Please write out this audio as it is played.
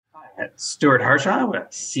Stuart Harshaw,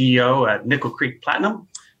 CEO at Nickel Creek Platinum.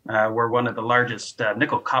 We're one of the largest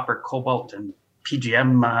nickel, copper, cobalt, and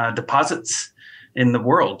PGM deposits in the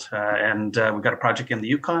world. And we've got a project in the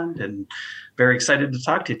Yukon, and very excited to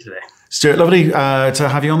talk to you today. Stuart, lovely to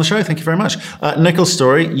have you on the show. Thank you very much. Nickel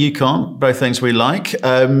story, Yukon, both things we like.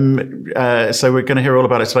 So we're going to hear all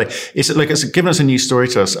about it today. It's given us a new story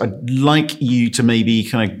to us. I'd like you to maybe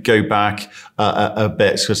kind of go back a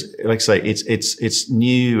bit because, like I say, it's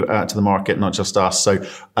new to the market, not just us. So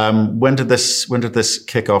when did this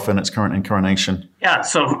kick off in its current incarnation? Yeah,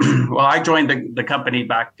 so well, I joined the company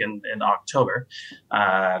back in October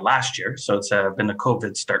last year. So it's been a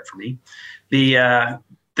COVID start for me.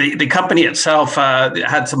 The company itself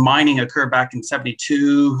had some mining occur back in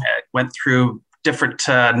 72. It went through different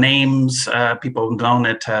names. People known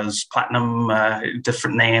it as Platinum,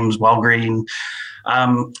 different names, Wellgreen.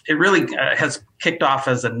 It really has kicked off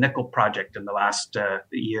as a nickel project in the last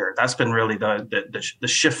year. That's been really the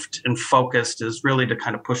shift in focus, is really to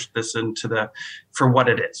kind of push this for what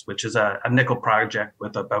it is, which is a nickel project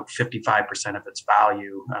with about 55% of its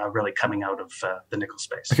value really coming out of the nickel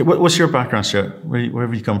space. Okay, what's your background, Stuart? Where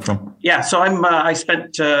have you come from? Yeah, so I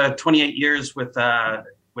spent 28 years with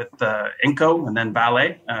Inco and then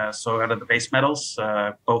Vale, so out of the base metals,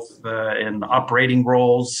 both in operating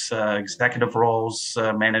roles, executive roles,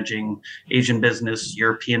 managing Asian business,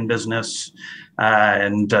 European business,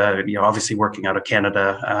 and obviously working out of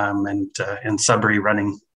Canada and in Sudbury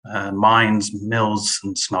running mines, mills,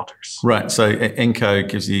 and smelters. Right. So Inco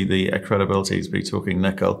gives you the credibility to be talking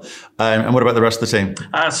nickel. And what about the rest of the team?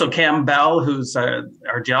 So Cam Bell, who's our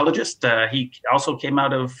geologist, he also came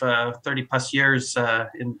out of 30 plus years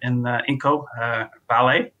in Inco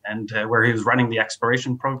Vale, and where he was running the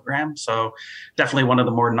exploration program. So definitely one of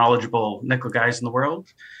the more knowledgeable nickel guys in the world.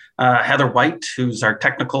 Heather White, who's our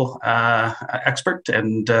technical expert,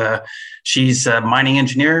 and she's a mining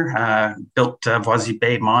engineer, built Voisey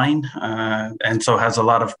Bay mine, and so has a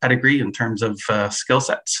lot of pedigree in terms of skill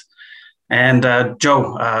sets. And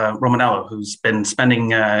Joe Romanello, who's been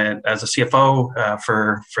spending as a CFO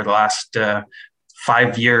for the last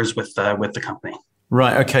 5 years with the company.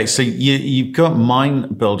 Right. Okay. So you've got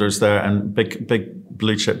mine builders there and big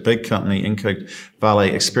blue chip, big company, Inco Vale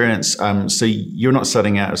experience. So you're not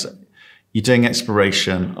setting out as you're doing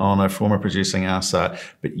exploration on a former producing asset,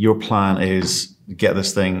 but your plan is to get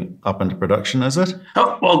this thing up into production, is it?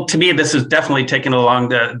 Oh, well, to me, this is definitely taking along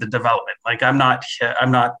the development. Like I'm not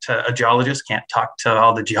a geologist, can't talk to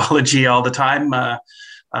all the geology all the time.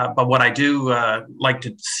 But what I do like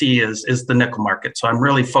to see is the nickel market. So I'm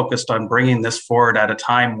really focused on bringing this forward at a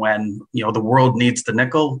time when the world needs the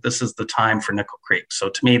nickel. This is the time for Nickel Creek. So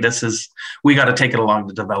to me, we got to take it along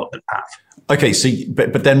the development path. Okay, so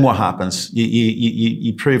but then what happens?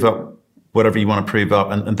 You prove up whatever you want to prove up,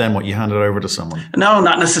 and then what? You hand it over to someone? No,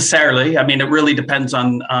 not necessarily. I mean, it really depends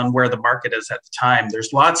on where the market is at the time.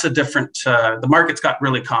 There's lots of different. The market's got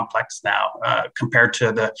really complex now compared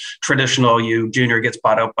to the traditional. Junior gets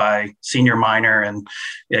bought out by senior miner, and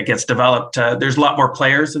it gets developed. There's a lot more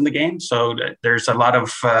players in the game, so there's a lot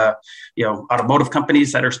of automotive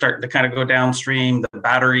companies that are starting to kind of go downstream. The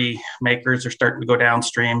battery makers are starting to go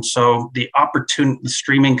downstream. So the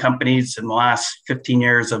streaming companies in the last 15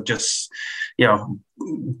 years have just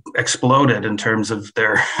exploded in terms of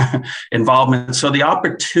their involvement. So the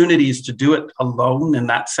opportunities to do it alone in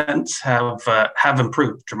that sense have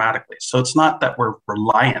improved dramatically. So it's not that we're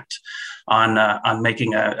reliant on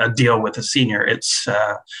making a deal with a senior. It's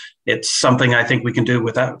something I think we can do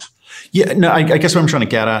without. Yeah, no, I guess what I'm trying to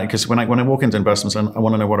get at, because when I walk into investments, I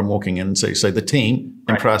want to know what I'm walking into. So the team,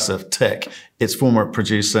 right. Impressive, tick. It's former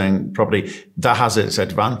producing property. That has its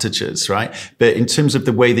advantages, right? But in terms of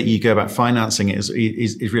the way that you go about financing it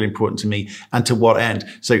is really important to me. And to what end?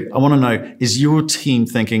 So I want to know, is your team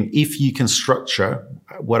thinking if you can structure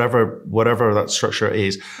whatever that structure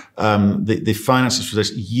is, the finances for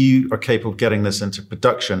this, you are capable of getting this into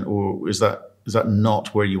production, or is that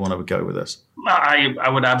not where you want to go with this? I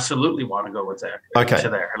would absolutely want to go with that. Okay. To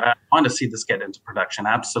there. And I want to see this get into production.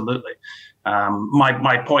 Absolutely.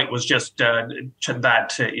 My point was just that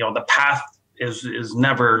the path is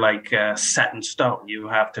never like set in stone. You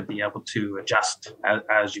have to be able to adjust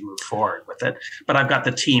as you move forward with it. But I've got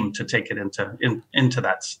the team to take it into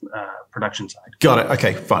that production side. Got it.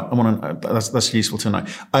 Okay, fine. I want to. That's useful to know.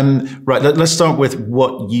 Right. Let's start with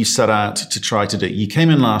what you set out to try to do. You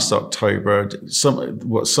came in last October.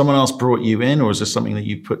 Someone else brought you in, or is this something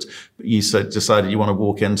that decided you want to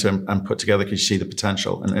walk into and put together because you see the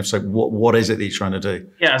potential? And if so, what is it that you're trying to do?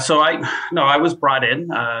 Yeah. So I was brought in.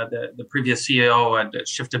 The previous CEO had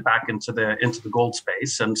shifted back into the gold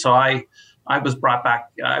space, and so I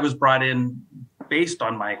I was brought in based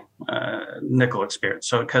on my nickel experience.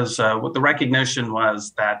 So because what the recognition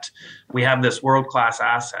was that we have this world-class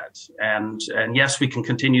asset, and yes, we can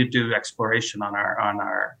continue to do exploration on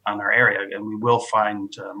our area, and we will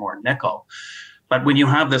find more nickel. But when you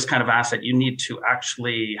have this kind of asset, you need to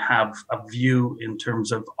actually have a view in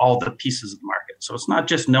terms of all the pieces of the market. So it's not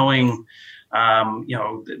just knowing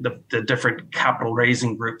the different capital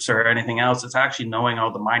raising groups or anything else. It's actually knowing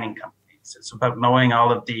all the mining companies. It's about knowing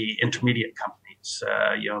all of the intermediate companies.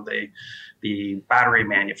 The battery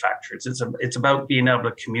manufacturers. It's about being able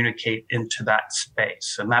to communicate into that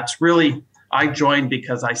space, and that's really, I joined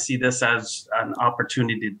because I see this as an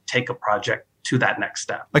opportunity to take a project to that next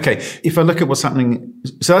step. Okay, if I look at what's happening,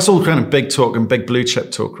 so that's all kind of big talk and big blue chip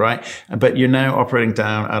talk, right? But you're now operating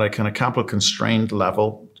down at a kind of capital constrained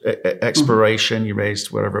level. Exploration, you raised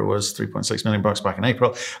whatever it was, $3.6 million back in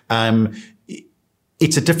April.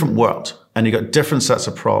 It's a different world, and you've got different sets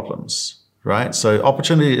of problems. Right. So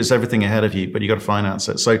opportunity is everything ahead of you, but you got to finance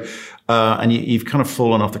it. So, and you've kind of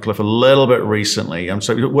fallen off the cliff a little bit recently.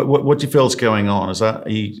 So what do you feel is going on? Is that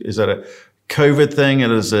a COVID thing?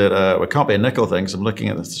 And is it, it can't be a nickel thing, because I'm looking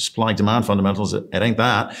at the supply demand fundamentals. It ain't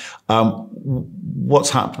that. What's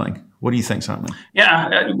happening? What do you think's happening?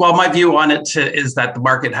 Yeah, well, my view on it is that the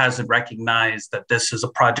market hasn't recognized that this is a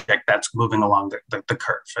project that's moving along the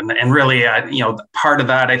curve. And really, part of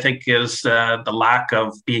that, I think, is the lack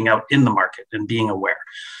of being out in the market and being aware.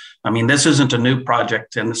 I mean, this isn't a new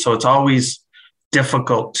project, and so it's always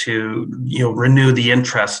difficult to renew the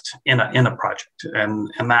interest in a project, and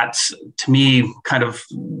that's, to me, kind of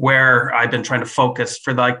where I've been trying to focus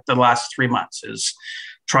for like the last 3 months, is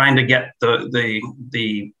trying to get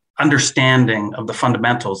the understanding of the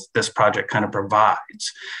fundamentals this project kind of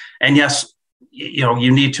provides. And yes,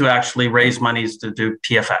 you need to actually raise monies to do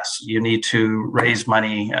PFS. You need to raise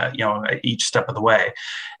money, each step of the way.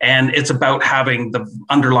 And it's about having the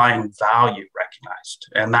underlying value recognized.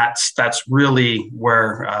 And that's really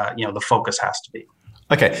where, the focus has to be.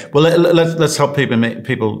 Okay, well, let's help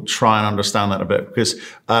people try and understand that a bit, because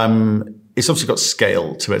it's obviously got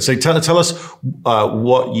scale to it. So tell us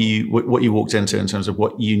what you walked into in terms of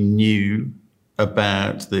what you knew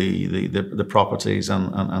about the properties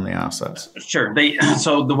and the assets. Sure.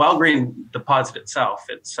 So the Wellgreen deposit itself,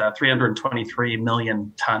 it's 323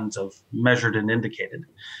 million tons of measured and indicated,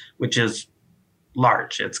 which is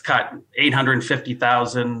large. It's got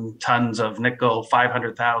 850,000 tons of nickel,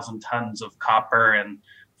 500,000 tons of copper, and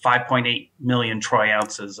 5.8 million troy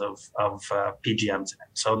ounces of PGMs in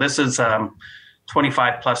it. So this is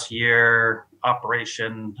 25 plus year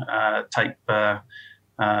operation type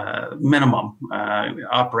minimum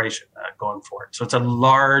operation going forward. So it's a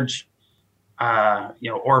large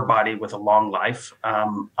ore body with a long life.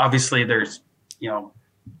 Obviously, there's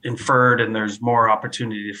inferred, and there's more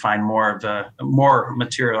opportunity to find more more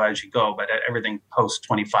material as you go, but everything post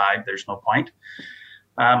 25, there's no point.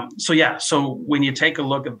 So when you take a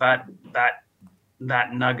look at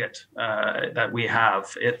that nugget that we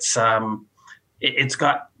have, it's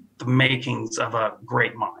got the makings of a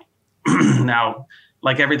great mine. Now,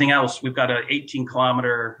 like everything else, we've got an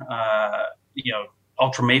 18-kilometer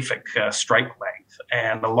ultramafic strike length,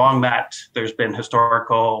 and along that, there's been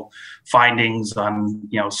historical findings on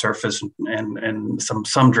surface and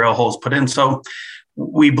some drill holes put in. So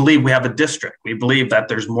we believe we have a district. We believe that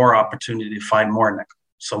there's more opportunity to find more nickel.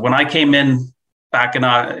 So when I came in back in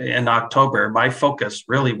October, my focus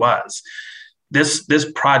really was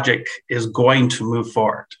this project is going to move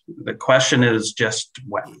forward. The question is just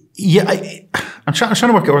when. Yeah, I'm trying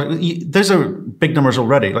to work out. Those are big numbers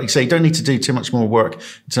already. Like you say, you don't need to do too much more work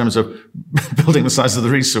in terms of building the size of the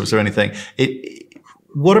resource or anything.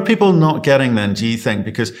 What are people not getting then, do you think?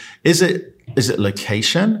 Because is it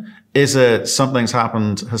location? Is it something's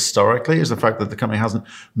happened historically? Is the fact that the company hasn't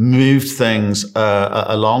moved things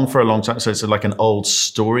along for a long time? So it's like an old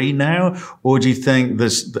story now? Or do you think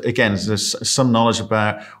there's some knowledge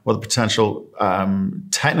about what the potential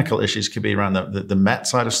technical issues could be around the met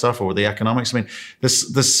side of stuff, or the economics? I mean,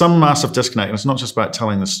 there's some massive disconnect. And it's not just about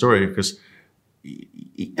telling the story, because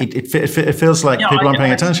it feels like people aren't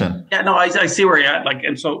paying attention. Yeah, no, I see where you're at. Like,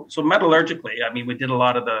 and so metallurgically, I mean, we did a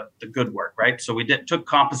lot of the good work, right? So we took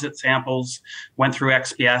composite samples, went through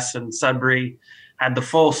XPS and Sudbury, had the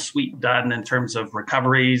full suite done in terms of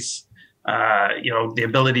recoveries, the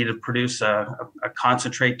ability to produce a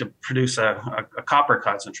concentrate, to produce a copper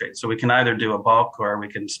concentrate. So we can either do a bulk, or we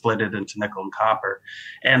can split it into nickel and copper.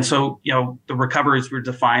 And so, the recoveries were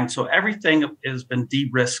defined. So everything has been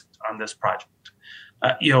de-risked on this project.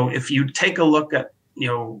 If you take a look at,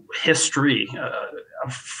 history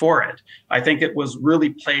for it. I think it was really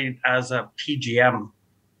played as a PGM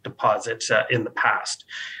deposit in the past,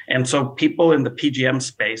 and so people in the PGM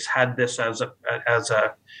space had this as a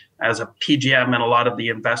PGM, and a lot of the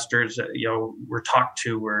investors were talked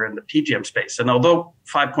to were in the PGM space. And although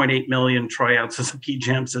 5.8 million troy ounces of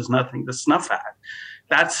PGMs is nothing to snuff at,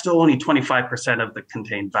 that's still only 25% of the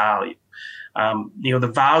contained value.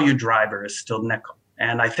 The value driver is still nickel.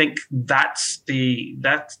 And I think that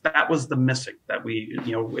was the missing, that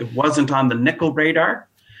it wasn't on the nickel radar.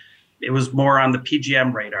 It was more on the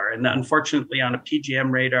PGM radar. And unfortunately, on a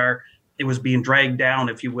PGM radar, it was being dragged down,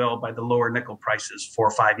 if you will, by the lower nickel prices 4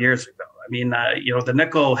 or 5 years ago. I mean, the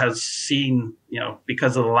nickel has seen,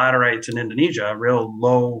 because of the laterites in Indonesia, a real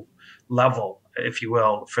low level, if you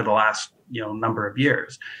will, for the last, number of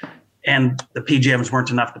years. And the PGMs weren't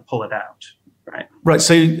enough to pull it out. Right.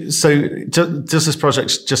 So does this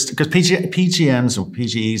project just because PGMs or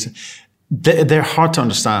PGEs, they're hard to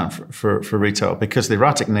understand for retail because the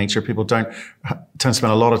erratic nature, people don't tend to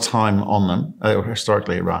spend a lot of time on them, or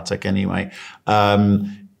historically erratic anyway.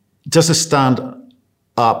 Does this stand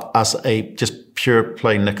up as a just pure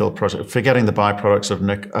play nickel project, forgetting the byproducts of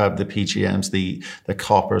the PGMs, the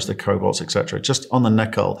coppers, the cobalts, etc.? Just on the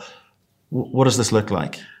nickel, what does this look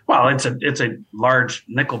like? Well, it's a large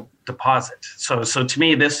nickel deposit. So to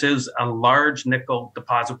me, this is a large nickel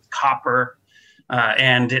deposit with copper,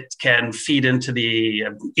 and it can feed into the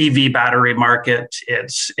EV battery market.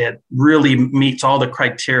 It really meets all the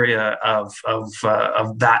criteria of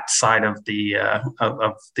that side of the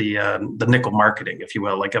nickel marketing, if you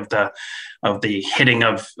will, like of the hitting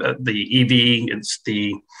of the EV. It's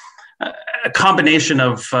the a combination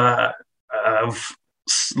of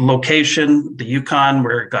location, the Yukon,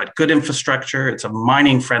 where it got good infrastructure. It's a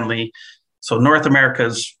mining friendly. So North America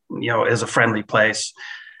is a friendly place.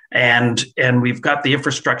 And we've got the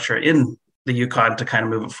infrastructure in the Yukon to kind of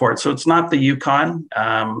move it forward. So it's not the Yukon.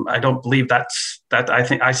 I don't believe that. I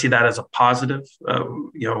think I see that as a positive,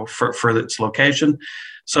 for its location.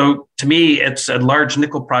 So to me, it's a large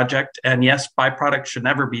nickel project. And yes, byproducts should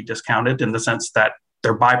never be discounted in the sense that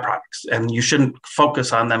they're byproducts, and you shouldn't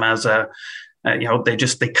focus on them as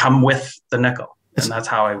they come with the nickel. And that's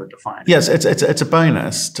how I would define it. Yes, it's a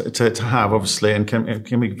bonus to have, obviously, and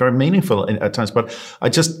can be very meaningful at times. But I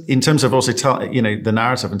just, in terms of also the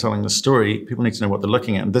narrative and telling the story, people need to know what they're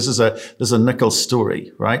looking at. And this is a nickel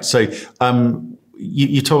story, right? So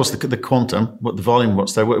you told us the quantum, what the volume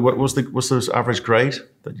was there. What was the average grade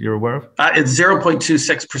that you're aware of? It's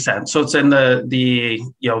 0.26%. So it's in the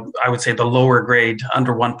I would say the lower grade,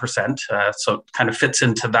 under 1%. So it kind of fits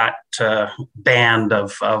into that band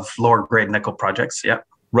of lower grade nickel projects. Yeah.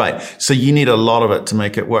 Right. So you need a lot of it to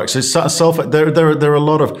make it work. So sulfide, there are a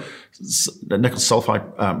lot of nickel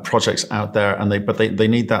sulfide projects out there, and they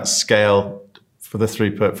need that scale for the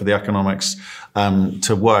throughput, for the economics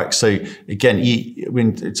to work. So again,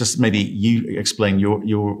 just maybe you explain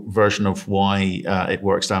your version of why it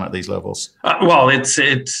works down at these levels. Well, it's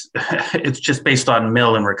just based on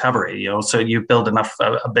mill and recovery. So you build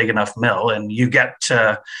a big enough mill, and you get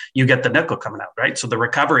the nickel coming out, right? So the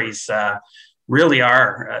recoveries really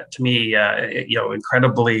are, to me,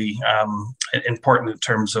 incredibly important in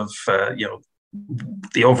terms of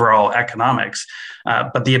the overall economics,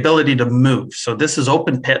 but the ability to move. So this is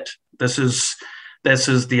open pit. This is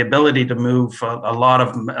the ability to move a lot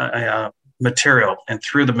of material and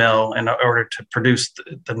through the mill in order to produce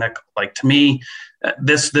the nickel. Like, to me,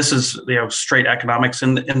 this is straight economics.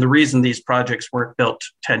 And the reason these projects weren't built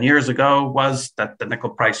 10 years ago was that the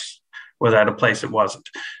nickel price was at a place it wasn't.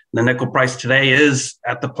 The nickel price today is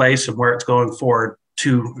at the place of where it's going forward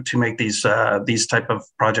to make these type of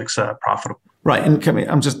projects profitable. Right, and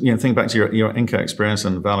I'm just thinking back to your Inca experience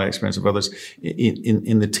and the Vale experience of others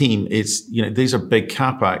in the team. It's these are big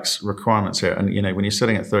capex requirements here, and when you're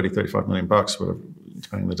sitting at $35 million, whatever,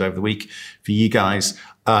 depending on the day of the week, for you guys,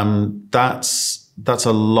 that's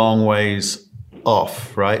a long ways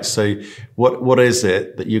off, right? So what is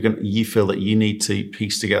it that you feel that you need to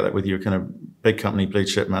piece together with your kind of big company blue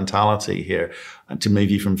chip mentality here, and to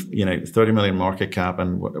move you from 30 million market cap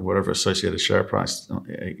and whatever associated share price,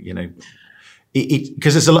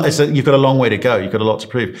 because you've got a long way to go. You've got a lot to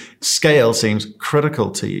prove. Scale seems critical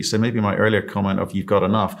to you. So maybe my earlier comment of you've got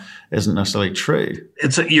enough isn't necessarily true.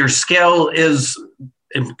 Your scale is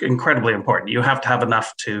incredibly important. You have to have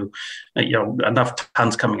enough enough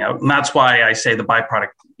tons coming out. And that's why I say the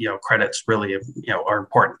byproduct, credits really, are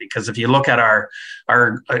important, because if you look at our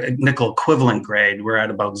nickel equivalent grade, we're at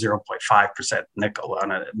about 0.5% nickel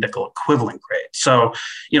on a nickel equivalent grade. So,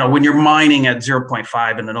 when you're mining at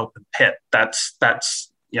 0.5 in an open pit, that's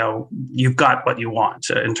you've got what you want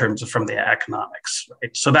in terms of from the economics.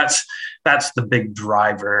 Right? So that's the big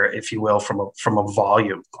driver, if you will, from a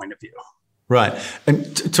volume point of view. Right.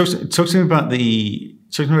 And talk to me about the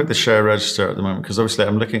share register at the moment, because obviously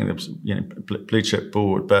I'm looking at the blue chip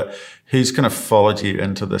board, but who's kind of followed you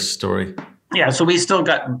into this story? Yeah, so we still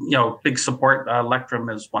got big support. Electrum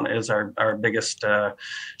is our biggest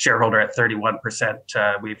shareholder at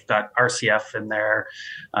 31%. We've got RCF in there.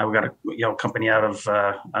 We've got a company out of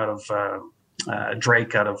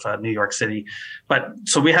Drake out of New York City, but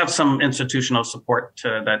so we have some institutional support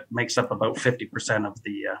that makes up about 50% of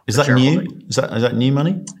the. Is that new? Is that new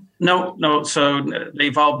money? No. So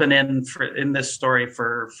they've all been in this story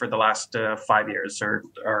for the last 5 years or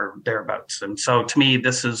thereabouts. And so to me,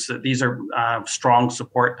 these are strong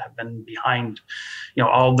support, have been behind,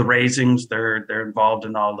 all the raisings. They're involved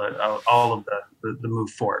in all of the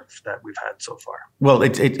move forward that we've had so far. Well,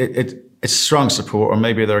 it's strong support, or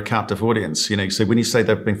maybe they're a captive audience. So when you say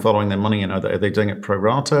they've been following their money, are they doing it pro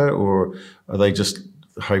rata, or are they just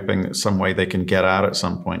hoping that some way they can get out at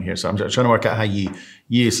some point here? So I'm trying to work out how you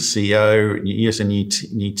as a CEO, you as a new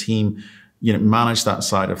team, manage that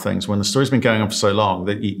side of things when the story's been going on for so long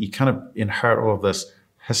that you kind of inherit all of this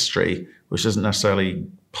history, which isn't necessarily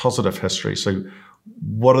positive history. So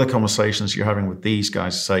what are the conversations you're having with these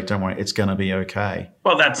guys to say, don't worry, it's going to be okay?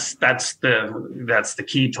 Well, that's the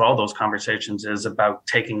key to all those conversations, is about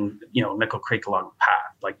taking Nickel Creek along the path.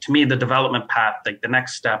 Like, to me, the development path, like the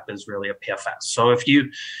next step is really a PFS. So if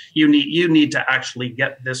you need to actually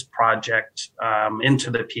get this project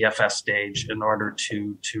into the PFS stage in order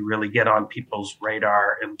to really get on people's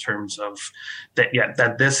radar in terms of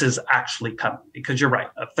that this is actually coming. Because you're right,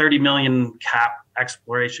 a 30 million cap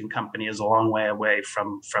exploration company is a long way away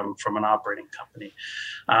from an operating company.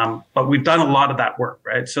 But we've done a lot of that work,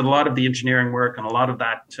 right? So a lot of the engineering work and a lot of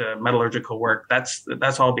that metallurgical work,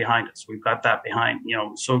 that's all behind us. We've got that behind,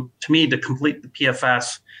 So to me, to complete the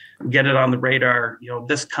PFS, get it on the radar,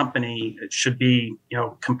 this company, it should be,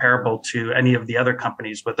 comparable to any of the other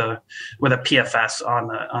companies with a PFS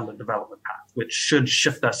on the development path, which should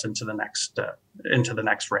shift us into the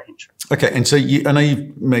next range. Okay, and so I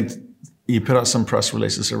know you put out some press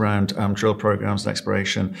releases around drill programs and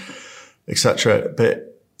exploration, etc. But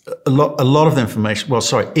a lot of the information,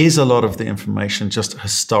 is a lot of the information just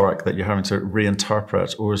historic that you're having to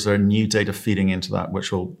reinterpret, or is there new data feeding into that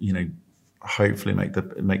which will, hopefully make the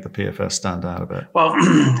PFS stand out a bit? Well,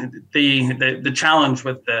 the challenge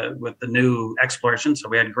with the new exploration, so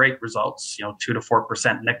we had great results, 2 to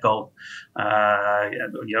 4% nickel,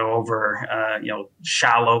 over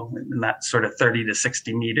shallow in that sort of 30 to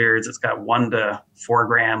 60 meters. It's got 1 to 4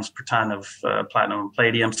 grams per ton of platinum and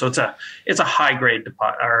palladium. So it's a high grade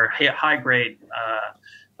deposit, or high grade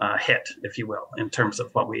hit, if you will, in terms of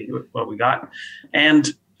what we got. And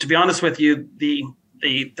to be honest with you, the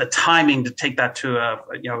timing to take that to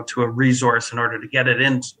a resource in order to get it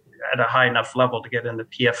in at a high enough level to get into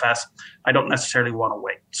PFS, I don't necessarily want to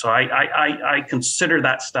wait. So I consider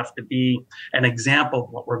that stuff to be an example of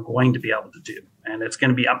what we're going to be able to do, and it's going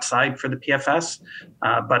to be upside for the PFS.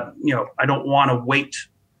 But I don't want to wait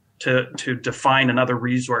to define another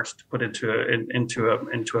resource to put into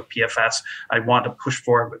a PFS. I want to push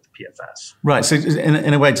forward with the PFS. Right. So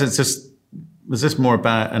in a way, was this more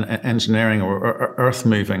about an engineering or earth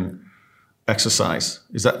moving exercise?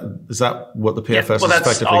 Is that what the PFS is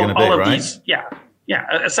effectively going to be, right? Yeah.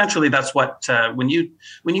 Essentially, that's what when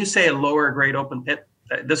you say a lower grade open pit,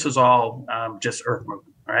 this is all just earth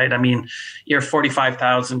movement, right? I mean, your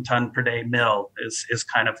 45,000 ton per day mill is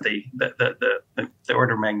kind of the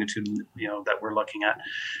order of magnitude that we're looking at,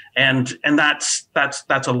 and that's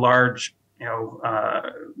a large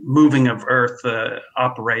moving of earth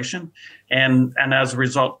operation. And as a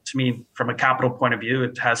result, to me, from a capital point of view,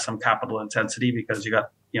 it has some capital intensity, because you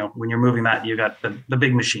got, when you're moving that, you got the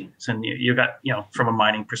big machines, and you got, from a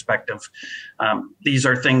mining perspective, these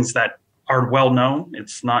are things that are well known.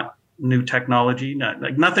 It's not new technology.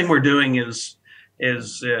 Nothing we're doing is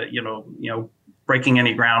breaking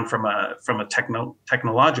any ground from a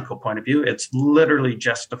technological point of view. It's literally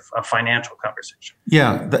just a financial conversation.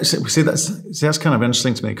 Yeah, that's kind of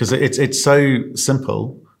interesting to me, because it's so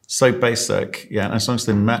simple, so basic. Yeah, as long as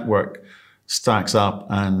the network stacks up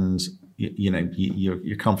and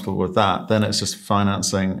you're comfortable with that, then it's just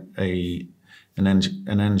financing an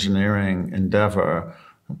engineering endeavor,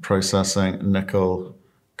 processing nickel,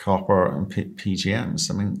 copper, and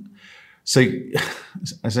PGMs. I mean. So,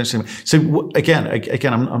 essentially, again,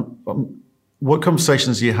 what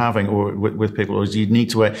conversations are you having with people, or do you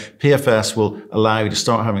need to wait? PFS will allow you to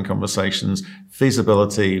start having conversations.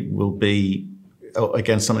 Feasibility will be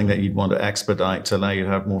again, something that you'd want to expedite to allow you to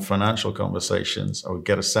have more financial conversations or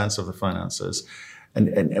get a sense of the finances?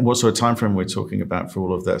 And what sort of time frame we're talking about for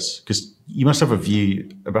all of this? Because you must have a view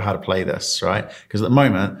about how to play this, right? Because at the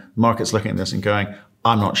moment, the market's looking at this and going,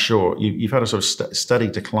 I'm not sure. You've had a sort of steady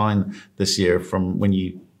decline this year from when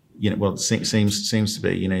well, it seems to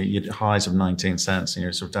be, you had highs of 19 cents and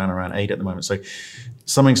you're sort of down around 8 at the moment. So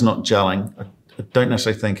something's not gelling. I don't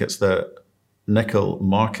necessarily think it's the nickel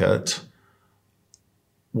market.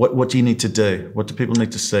 What do you need to do? What do people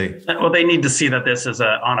need to see? Well, they need to see that this is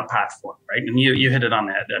on a path forward, right? And you hit it on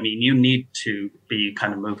the head. I mean, you need to be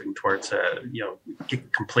kind of moving towards,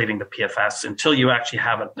 completing the PFS until you actually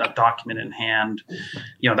have a document in hand.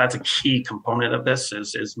 That's a key component of this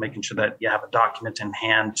is making sure that you have a document in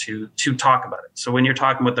hand to talk about it. So when you're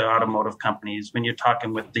talking with the automotive companies, when you're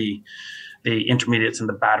talking with the intermediates in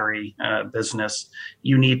the battery business,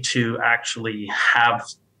 you need to actually have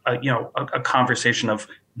a conversation of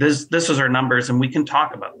this is our numbers, and we can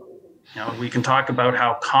talk about them. We can talk about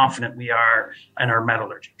how confident we are in our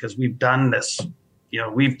metallurgy because we've done this.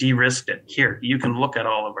 We've de-risked it. Here, you can look at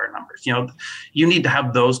all of our numbers. You need to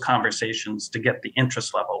have those conversations to get the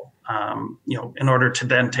interest level, in order to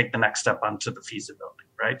then take the next step onto the feasibility,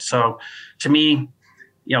 right? So to me,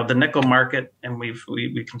 the nickel market, and we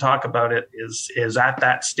can talk about it, is at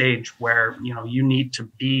that stage where, you need to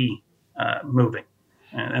be moving.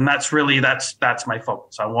 And that's my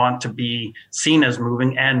focus. I want to be seen as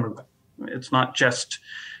moving and moving. It's not just,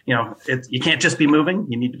 you can't just be moving.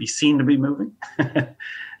 You need to be seen to be moving.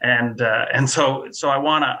 and so I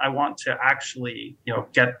want to actually,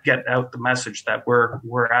 get out the message that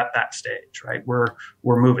we're at that stage, right? We're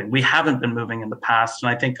moving. We haven't been moving in the past. And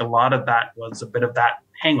I think a lot of that was a bit of that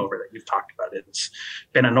hangover that you've talked about. It's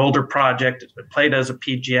been an older project. It's been played as a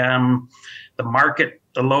PGM. The market,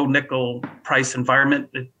 the low nickel price environment,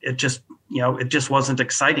 it just wasn't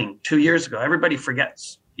exciting 2 years ago. Everybody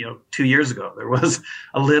forgets, 2 years ago, there was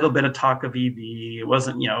a little bit of talk of EV. It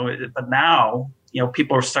wasn't, but now,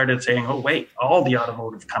 people are started saying, oh, wait, all the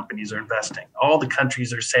automotive companies are investing. All the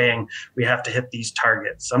countries are saying we have to hit these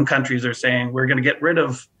targets. Some countries are saying we're going to get rid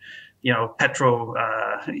of, petro,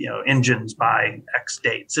 engines by X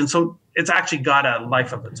dates. And so it's actually got a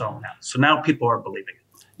life of its own now. So now people are believing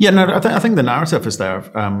it. Yeah, no, I think the narrative is there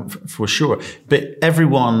for sure. But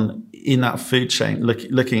everyone in that food chain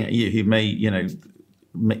looking at you, who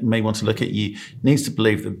may want to look at you, needs to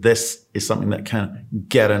believe that this is something that can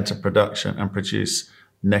get into production and produce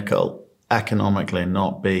nickel economically, and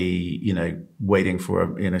not be waiting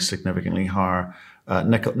for a significantly higher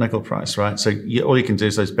nickel price, right? So all you can do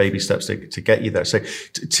is those baby steps to get you there. So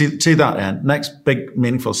to that end, next big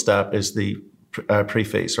meaningful step is the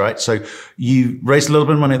pre-fees, right? So you raised a little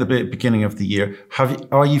bit of money at the beginning of the year.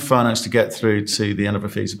 Are you financed to get through to the end of a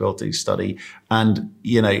feasibility study? And,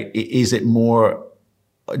 is it more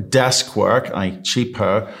desk work,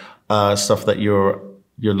 cheaper stuff that you're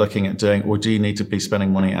looking at doing, or do you need to be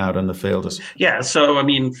spending money out in the field? Yeah. So, I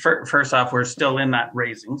mean, first off, we're still in that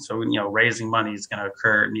raising. So, raising money is going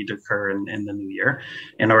to need to occur in the new year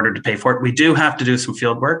in order to pay for it. We do have to do some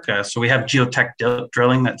field work. So we have geotech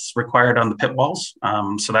drilling that's required on the pit walls.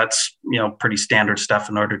 So that's, pretty standard stuff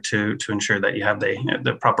in order to ensure that you have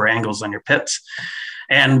the proper angles on your pits.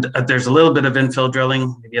 And there's a little bit of infill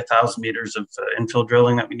drilling, maybe 1,000 meters of infill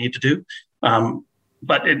drilling that we need to do.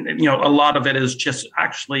 But a lot of it is just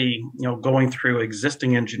actually, going through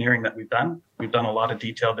existing engineering that we've done. We've done a lot of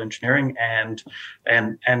detailed engineering and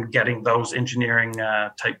getting those engineering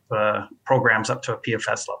type programs up to a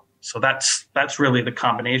PFS level. So that's really the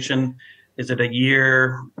combination. Is it a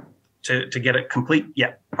year to get it complete?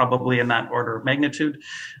 Yeah, probably in that order of magnitude,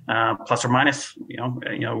 plus or minus.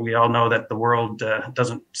 We all know that the world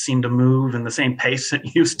doesn't seem to move in the same pace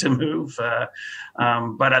it used to move.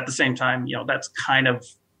 But at the same time, that's kind of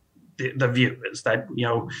the view, is that,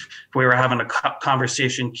 if we were having a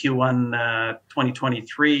conversation Q1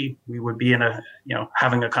 2023, we would be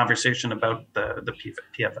having a conversation about the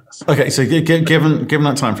PFS. Okay, so given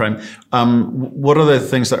that time frame, what are the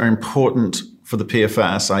things that are important for the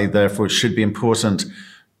PFS, therefore should be important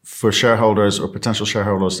for shareholders or potential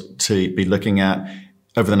shareholders to be looking at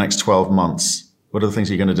over the next 12 months? What are the things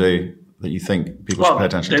you're going to do that you think people should pay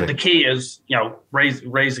attention to? The key is,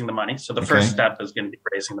 raising the money. So the first step is going to be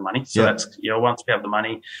raising the money. So that's, once we have the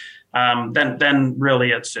money, then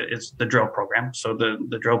really it's the drill program. So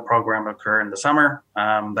the drill program will occur in the summer.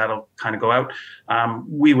 That'll kind of go out.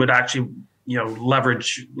 We would actually,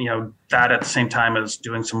 leverage, that at the same time as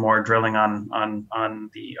doing some more drilling on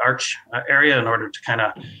the arch area in order to kind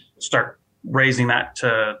of start raising that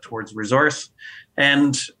towards resource.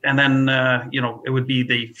 And then, it would be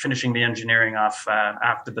the finishing the engineering off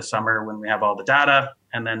after the summer when we have all the data,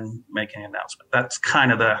 and then making an announcement. That's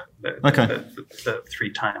kind of the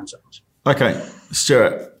 3 time zones. Okay,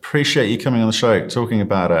 Stuart, appreciate you coming on the show, talking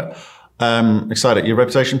about it. Excited. Your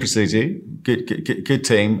reputation precedes you. Good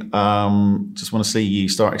team. Just want to see you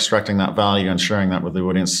start extracting that value and sharing that with the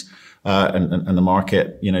audience and the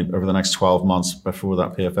market, over the next 12 months before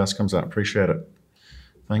that PFS comes out. Appreciate it.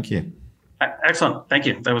 Thank you. Excellent. Thank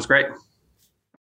you. That was great.